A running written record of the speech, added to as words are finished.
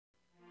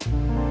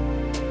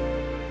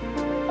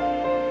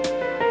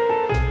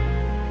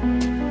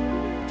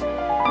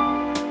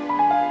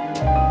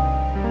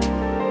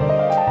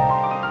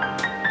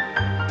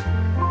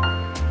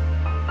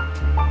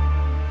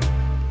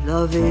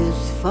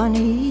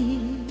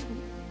funny,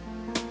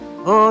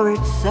 or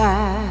it's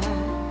sad,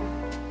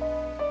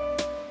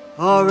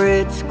 or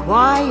it's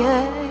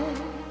quiet,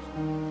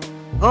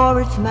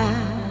 or it's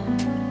mad.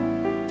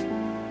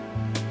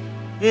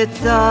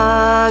 It's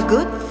a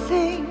good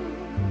thing,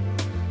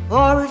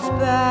 or it's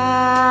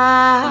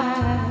bad,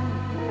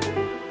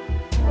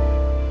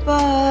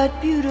 but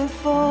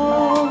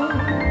beautiful.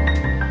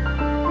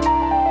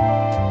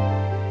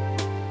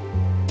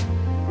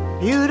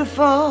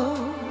 Beautiful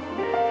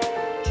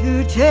to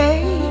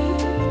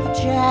take a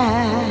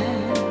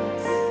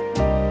chance,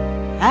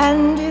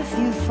 and if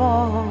you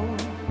fall,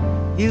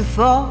 you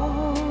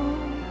fall.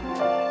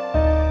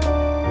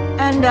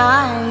 And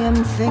I am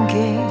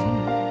thinking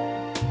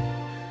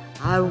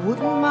I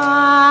wouldn't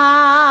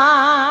mind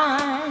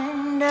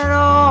at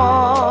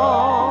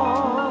all.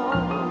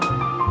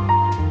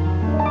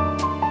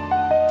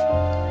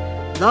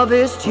 Love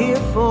is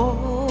tearful,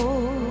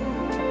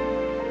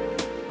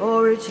 or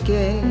it's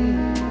gay.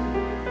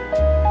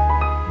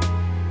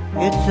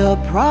 It's a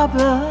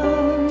problem,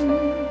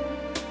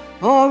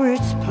 or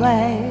it's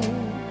play.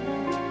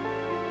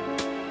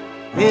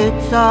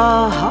 It's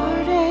a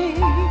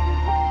heartache,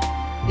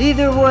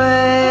 either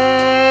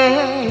way,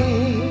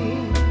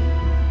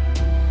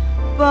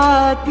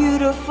 but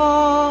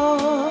beautiful.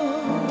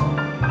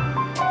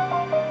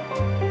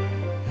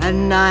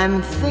 And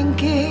I'm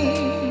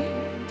thinking,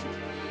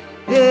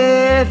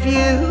 if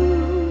you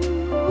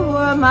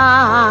were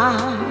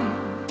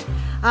mine,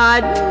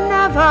 I'd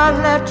never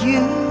let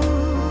you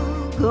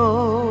go.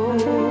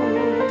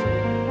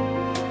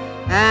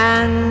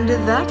 And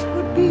that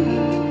would be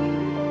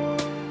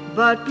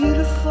but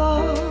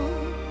beautiful,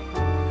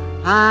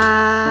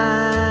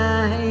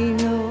 I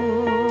know.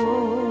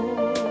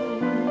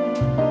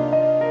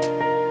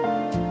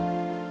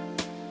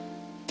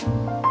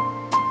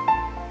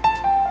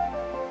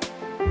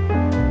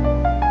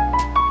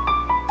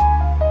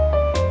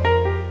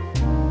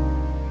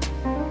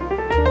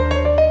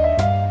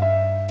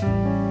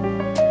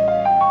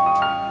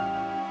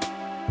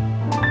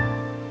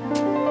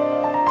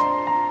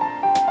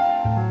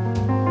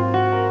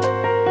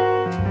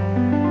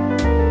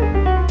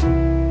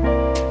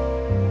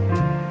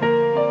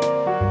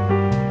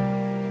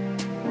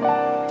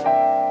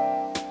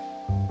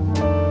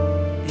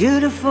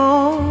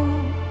 Beautiful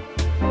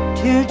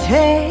to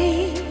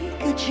take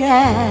a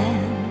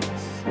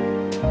chance,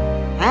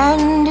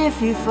 and if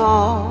you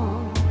fall,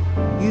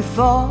 you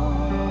fall.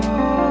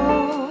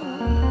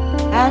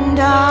 And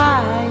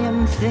I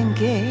am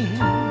thinking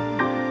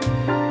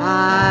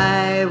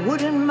I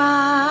wouldn't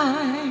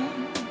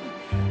mind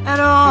at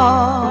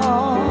all.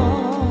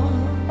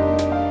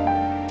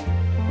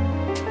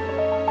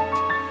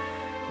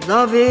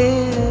 Love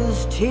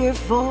is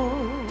tearful,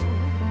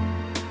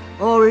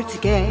 or it's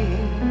gay.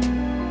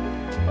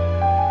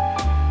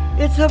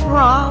 It's a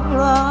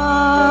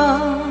problem,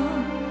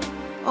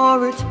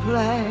 or it's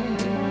play.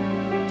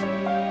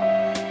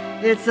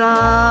 It's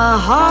a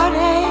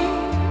heartache,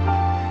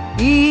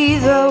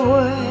 either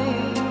way,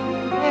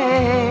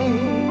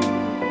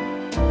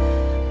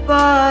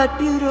 but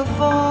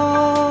beautiful.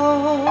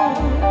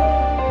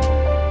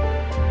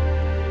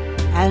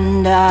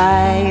 And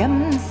I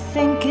am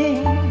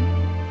thinking,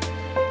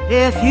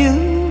 if you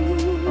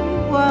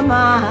were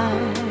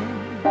mine,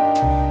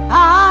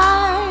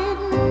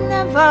 I'd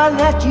never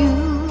let you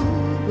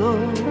go.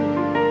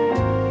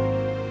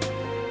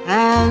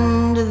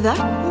 And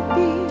that would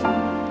be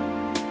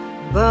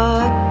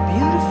but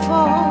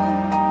beautiful.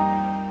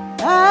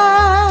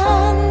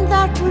 And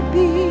that would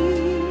be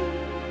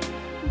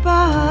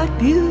but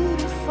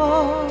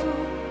beautiful.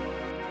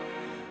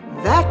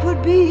 That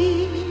would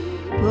be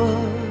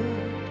but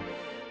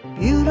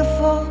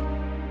beautiful.